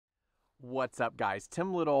What's up, guys?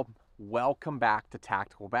 Tim Little. Welcome back to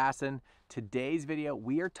Tactical Bassin. Today's video,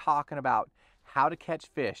 we are talking about how to catch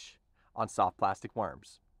fish on soft plastic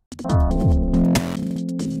worms.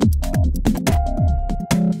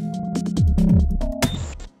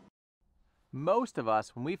 Most of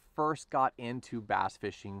us, when we first got into bass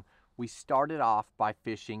fishing, we started off by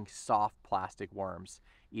fishing soft plastic worms,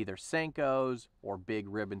 either Senkos or big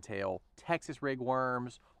ribbon tail Texas rig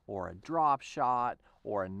worms or a drop shot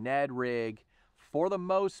or a Ned rig. For the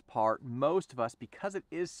most part, most of us, because it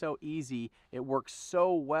is so easy, it works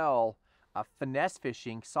so well, finesse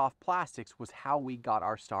fishing, soft plastics was how we got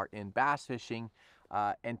our start in bass fishing.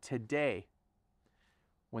 And today,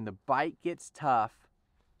 when the bite gets tough,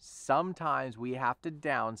 sometimes we have to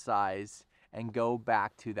downsize and go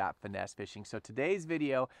back to that finesse fishing. So today's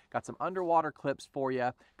video, got some underwater clips for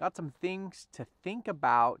you, got some things to think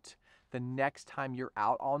about the next time you're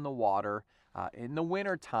out on the water. In the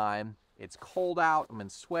winter time, it's cold out, I'm in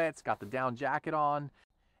sweats, got the down jacket on,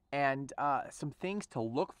 and some things to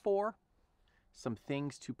look for, some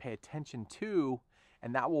things to pay attention to,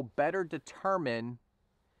 and that will better determine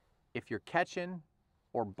if you're catching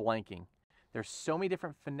or blanking. There's so many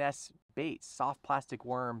different finesse baits, soft plastic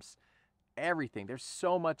worms, everything. There's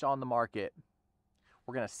so much on the market.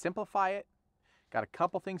 We're gonna simplify it. Got a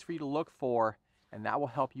couple things for you to look for, and that will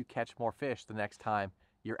help you catch more fish the next time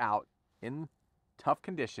you're out in tough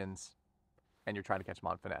conditions and you're trying to catch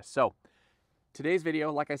them on finesse. So today's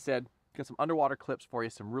video, like I said, got some underwater clips for you,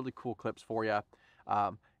 some really cool clips for you,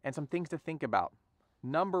 and some things to think about.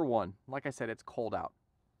 Number one, like I said, it's cold out.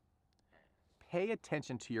 Pay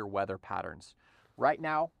attention to your weather patterns. Right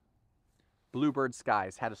now, bluebird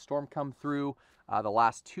skies. Had a storm come through the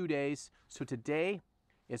last 2 days. So today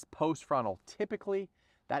is post-frontal. Typically,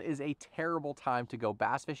 that is a terrible time to go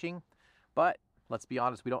bass fishing. But let's be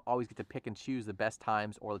honest, we don't always get to pick and choose the best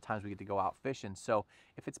times or the times we get to go out fishing. So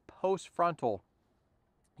if it's post-frontal,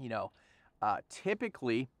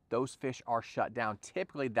 typically those fish are shut down.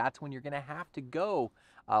 Typically, that's when you're going to have to go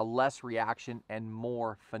less reaction and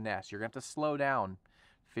more finesse. You're going to have to slow down,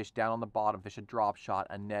 fish down on the bottom, fish a drop shot,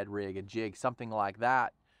 a Ned rig, a jig, something like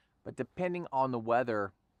that. But depending on the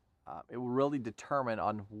weather, it will really determine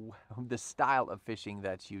on the style of fishing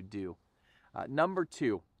that you do. Number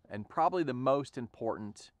two, and probably the most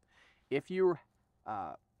important, if you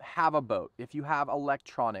have a boat, if you have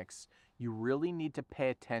electronics, you really need to pay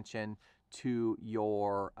attention to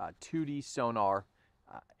your 2D sonar,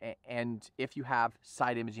 and if you have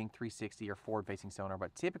side imaging 360 or forward facing sonar,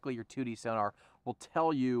 but typically your 2D sonar will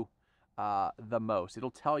tell you the most.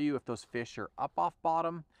 It'll tell you if those fish are up off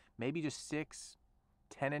bottom, maybe just 6,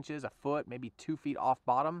 10 inches, a foot, maybe 2 feet off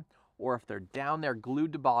bottom, or if they're down there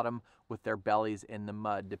glued to bottom with their bellies in the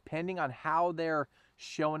mud. Depending on how they're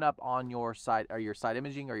showing up on your side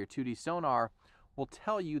imaging or your 2D sonar will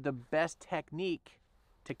tell you the best technique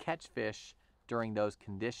to catch fish during those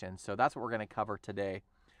conditions. So that's what we're going to cover today.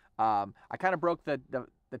 I kind of broke the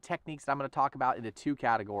techniques that I'm going to talk about into 2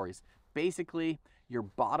 categories. Basically, your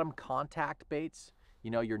bottom contact baits,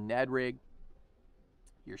 your Ned rig,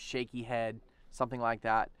 your shaky head, something like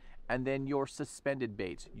that, and then your suspended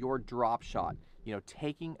baits, your drop shot,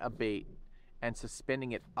 taking a bait and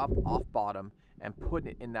suspending it up off bottom and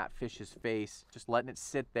putting it in that fish's face, just letting it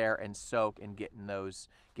sit there and soak and getting those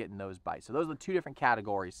bites. So those are the 2 different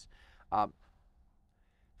categories.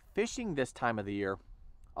 Fishing this time of the year,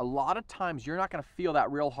 a lot of times you're not going to feel that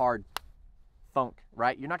real hard thunk,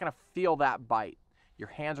 right? You're not going to feel that bite. Your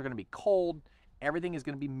hands are going to be cold. Everything is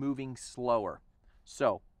going to be moving slower.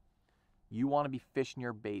 So you want to be fishing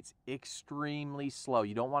your baits extremely slow.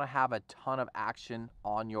 You don't want to have a ton of action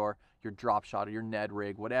on your drop shot or your Ned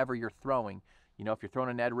rig, whatever you're throwing. If you're throwing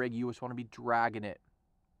a Ned rig, you just want to be dragging it,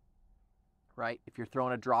 right? If you're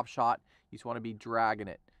throwing a drop shot, you just want to be dragging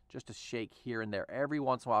it. Just a shake here and there. Every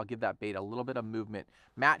once in a while, give that bait a little bit of movement.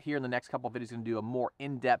 Matt here in the next couple of videos is going to do a more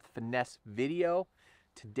in-depth finesse video.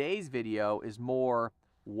 Today's video is more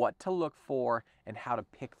what to look for and how to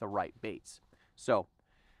pick the right baits. So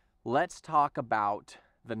let's talk about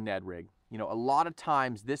the Ned rig. A lot of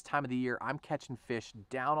times this time of the year, I'm catching fish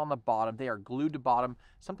down on the bottom. They are glued to bottom.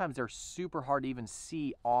 Sometimes they're super hard to even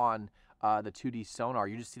see on the 2D sonar.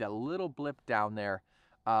 You just see that little blip down there.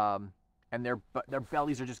 And their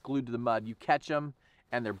bellies are just glued to the mud. You catch them,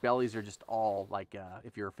 and their bellies are just all like,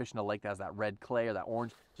 if you're fishing a lake that has that red clay or that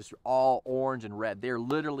orange, just all orange and red. They're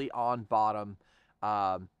literally on bottom.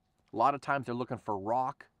 A lot of times they're looking for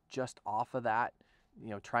rock just off of that,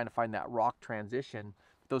 trying to find that rock transition.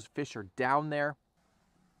 Those fish are down there,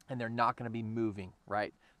 and they're not going to be moving,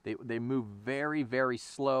 right? They move very, very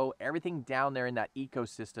slow. Everything down there in that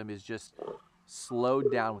ecosystem is just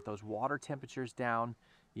slowed down with those water temperatures down.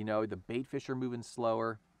 You know, the bait fish are moving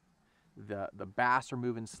slower. The bass are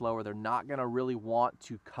moving slower. They're not going to really want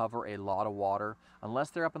to cover a lot of water unless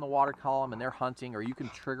they're up in the water column and they're hunting, or you can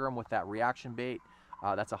trigger them with that reaction bait.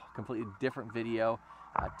 That's a completely different video.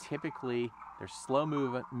 Typically, they're slow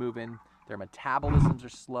moving, their metabolisms are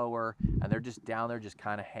slower, and they're just down there just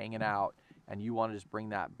kind of hanging out, and you want to just bring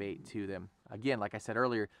that bait to them. Again, like I said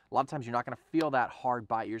earlier, a lot of times you're not going to feel that hard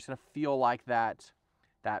bite. You're just going to feel like that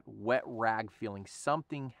wet rag feeling.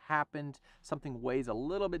 Something happened, something weighs a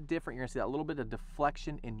little bit different. You're gonna see that little bit of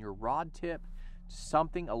deflection in your rod tip.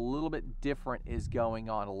 Something a little bit different is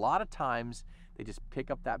going on. A lot of times they just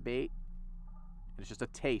pick up that bait and it's just a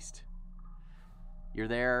taste. You're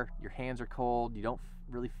there, your hands are cold, you don't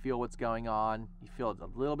really feel what's going on. You feel it's a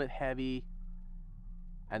little bit heavy,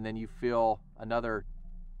 and then you feel another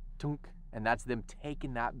tunk, and that's them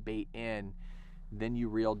taking that bait in. Then you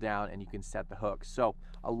reel down and you can set the hook. So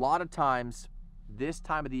a lot of times this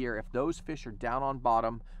time of the year, if those fish are down on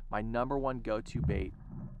bottom, my number one go-to bait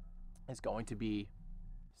is going to be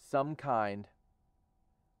some kind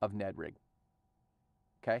of Ned rig.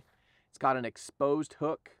 Okay, it's got an exposed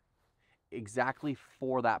hook exactly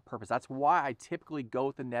for that purpose. That's why I typically go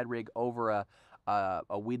with the Ned rig over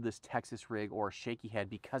a weedless Texas rig or a shaky head,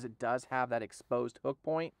 because it does have that exposed hook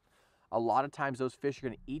point. A lot of times those fish are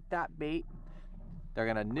going to eat that bait. They're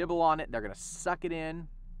going to nibble on it. They're going to suck it in.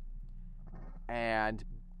 And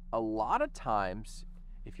a lot of times,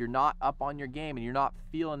 if you're not up on your game and you're not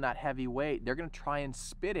feeling that heavy weight, they're going to try and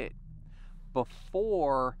spit it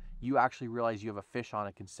before you actually realize you have a fish on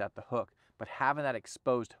it, can set the hook. But having that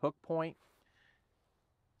exposed hook point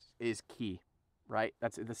is key, right?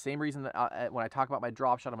 That's the same reason that when I talk about my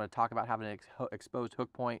drop shot, I'm going to talk about having an exposed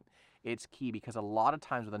hook point. It's key because a lot of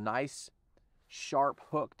times with a nice sharp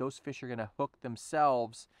hook, those fish are going to hook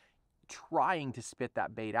themselves trying to spit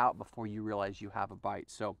that bait out before you realize you have a bite.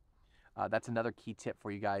 So that's another key tip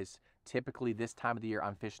for you guys. Typically this time of the year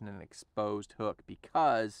I'm fishing an exposed hook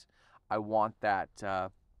because I want that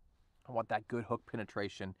good hook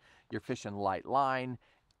penetration. You're fishing light line.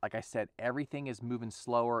 Like I said, everything is moving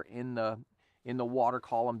slower in the water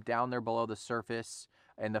column down there below the surface,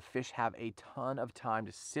 and the fish have a ton of time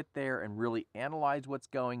to sit there and really analyze what's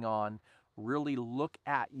going on, really look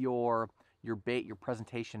at your bait, your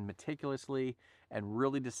presentation meticulously, and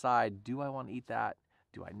really decide, do I want to eat that?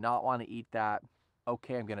 Do I not want to eat that?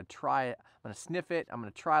 Okay, I'm going to try it. I'm going to sniff it. I'm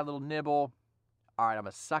going to try a little nibble. All right, I'm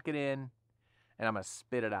going to suck it in, and I'm going to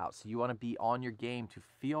spit it out. So you want to be on your game to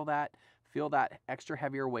feel that extra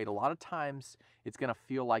heavier weight. A lot of times it's going to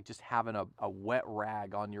feel like just having a wet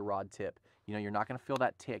rag on your rod tip. You know, you're not going to feel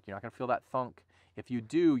that tick. You're not going to feel that thunk. If you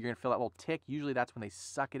do, you're going to feel that little tick. Usually that's when they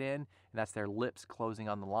suck it in, and that's their lips closing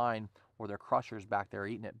on the line, or their crushers back there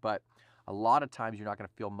eating it. But a lot of times you're not going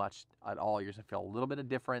to feel much at all. You're just going to feel a little bit of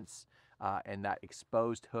difference, and that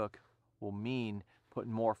exposed hook will mean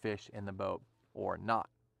putting more fish in the boat or not.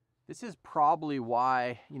 This is probably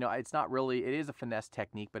why, you know, it's not really, it is a finesse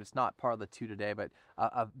technique, but it's not part of the two today, but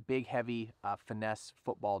a big, heavy finesse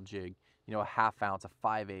football jig. You know, a 1/2 ounce, a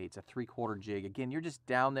 5/8, a 3/4 jig. Again, you're just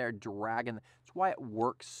down there dragging. That's why it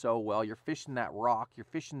works so well. You're fishing that rock, you're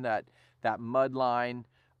fishing that mud line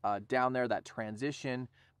down there, that transition,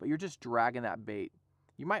 but you're just dragging that bait.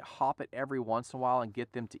 You might hop it every once in a while and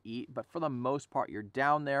get them to eat, but for the most part, you're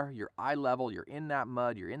down there, you're eye level, you're in that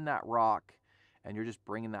mud, you're in that rock, and you're just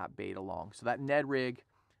bringing that bait along. So that Ned rig,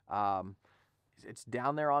 it's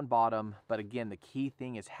down there on bottom, but again, the key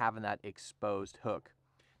thing is having that exposed hook.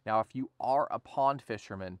 Now, if you are a pond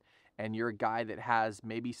fisherman and you're a guy that has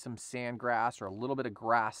maybe some sand grass or a little bit of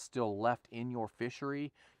grass still left in your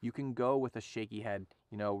fishery, you can go with a shaky head,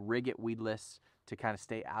 you know, rig it weedless to kind of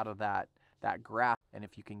stay out of that grass. And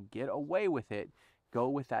if you can get away with it, go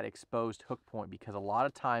with that exposed hook point, because a lot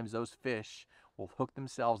of times those fish will hook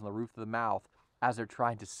themselves in the roof of the mouth as they're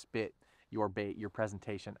trying to spit your bait, your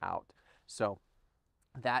presentation out. So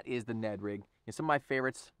that is the Ned rig. And some of my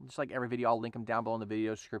favorites, just like every video, I'll link them down below in the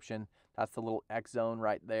video description. That's the little X zone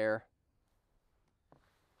right there.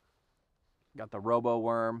 Got the robo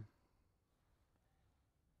worm,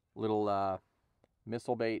 little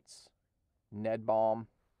missile baits, Ned bomb,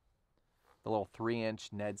 the little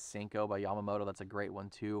 3-inch Ned Senko by Yamamoto. That's a great one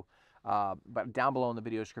too. But down below in the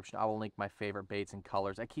video description, I will link my favorite baits and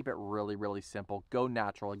colors. I keep it really, really simple. Go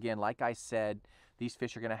natural. Again, like I said, these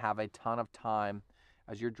fish are going to have a ton of time.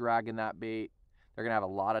 As you're dragging that bait, they're going to have a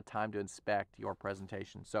lot of time to inspect your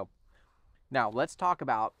presentation. So now let's talk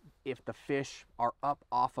about if the fish are up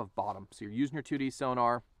off of bottom. So you're using your 2D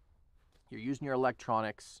sonar, you're using your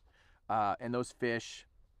electronics, and those fish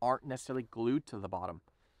aren't necessarily glued to the bottom.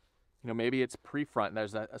 You know, maybe it's pre-front and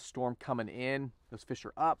there's a storm coming in, those fish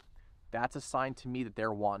are up. That's a sign to me that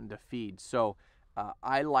they're wanting to feed. So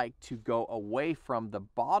I like to go away from the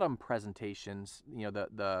bottom presentations, you know,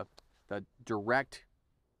 the direct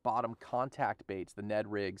bottom contact baits, the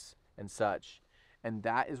Ned rigs and such. And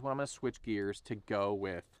that is when I'm going to switch gears to go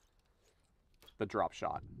with the drop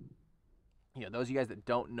shot. You know, those of you guys that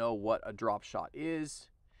don't know what a drop shot is,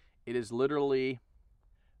 it is literally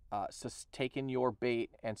taking your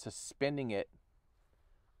bait and suspending it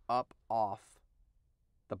up off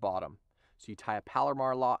the bottom. So you tie a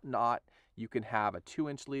Palomar knot, you can have a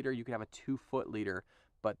 2-inch leader, you can have a 2-foot leader,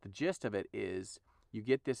 but the gist of it is you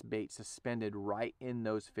get this bait suspended right in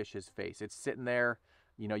those fish's face. It's sitting there,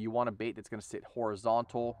 you know, you want a bait that's gonna sit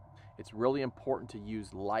horizontal. It's really important to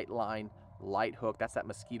use light line, light hook. That's that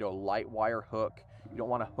Mosquito light wire hook. You don't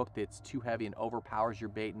want a hook that's too heavy and overpowers your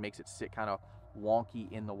bait and makes it sit kind of wonky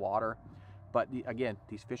in the water. But again,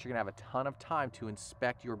 these fish are gonna have a ton of time to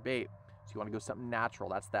inspect your bait. So you wanna go something natural.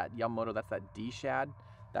 That's that Yamamoto, that's that D-shad.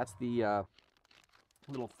 That's the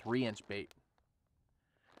little 3-inch bait.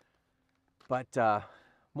 But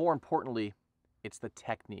more importantly, it's the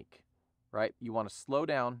technique, right? You wanna slow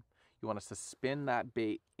down, you wanna suspend that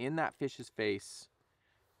bait in that fish's face.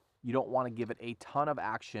 You don't wanna give it a ton of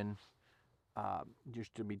action,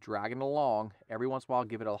 just to be dragging along. Every once in a while,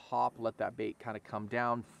 give it a hop, let that bait kind of come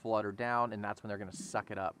down, flutter down, and that's when they're gonna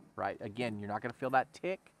suck it up, right? Again, you're not gonna feel that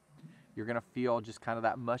tick. You're gonna feel just kind of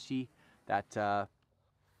that mushy, that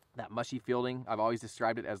mushy feeling. I've always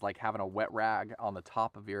described it as like having a wet rag on the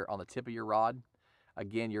tip of your rod.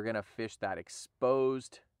 Again, you're gonna fish that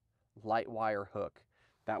exposed light wire hook.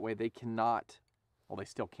 That way they cannot, well, they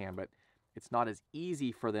still can, but it's not as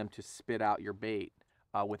easy for them to spit out your bait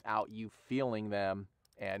without you feeling them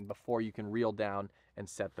and before you can reel down and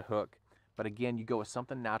set the hook. But again, you go with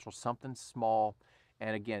something natural, something small,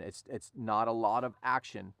 and again, it's not a lot of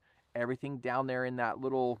action. Everything down there in that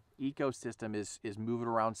little ecosystem is moving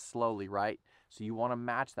around slowly, right? So you want to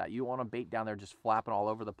match that. You don't want a bait down there just flapping all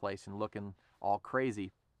over the place and looking all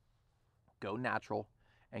crazy. Go natural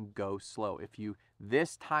and go slow. If you,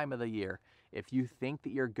 this time of the year, if you think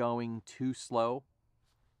that you're going too slow,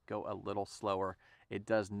 go a little slower. It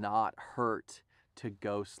does not hurt to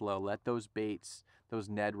go slow. Let those baits, those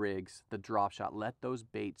Ned rigs, the drop shot, let those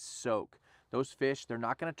baits soak. Those fish, they're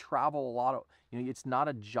not going to travel a lot of, you know, it's not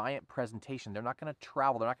a giant presentation. They're not going to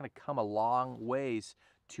travel. They're not going to come a long ways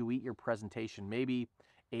to eat your presentation. Maybe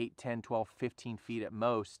 8, 10, 12, 15 feet at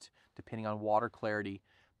most, depending on water clarity.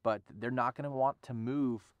 But they're not going to want to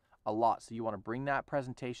move a lot. So you want to bring that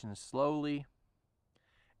presentation slowly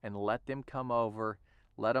and let them come over.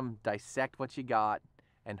 Let them dissect what you got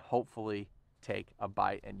and hopefully take a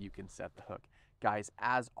bite and you can set the hook. Guys,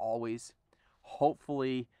 as always,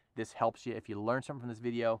 hopefully this helps you. If you learned something from this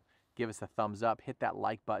video, give us a thumbs up, hit that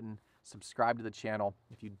like button, subscribe to the channel.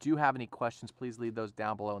 If you do have any questions, please leave those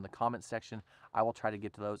down below in the comment section. I will try to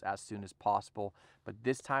get to those as soon as possible. But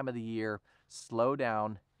this time of the year, slow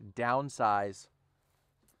down, downsize,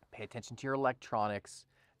 pay attention to your electronics.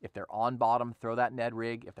 If they're on bottom, throw that Ned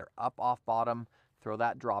rig. If they're up off bottom, throw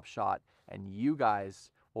that drop shot, and you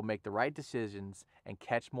guys will make the right decisions and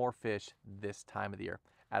catch more fish this time of the year.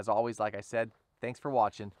 As always, like I said, thanks for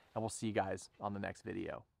watching, and we'll see you guys on the next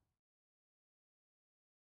video.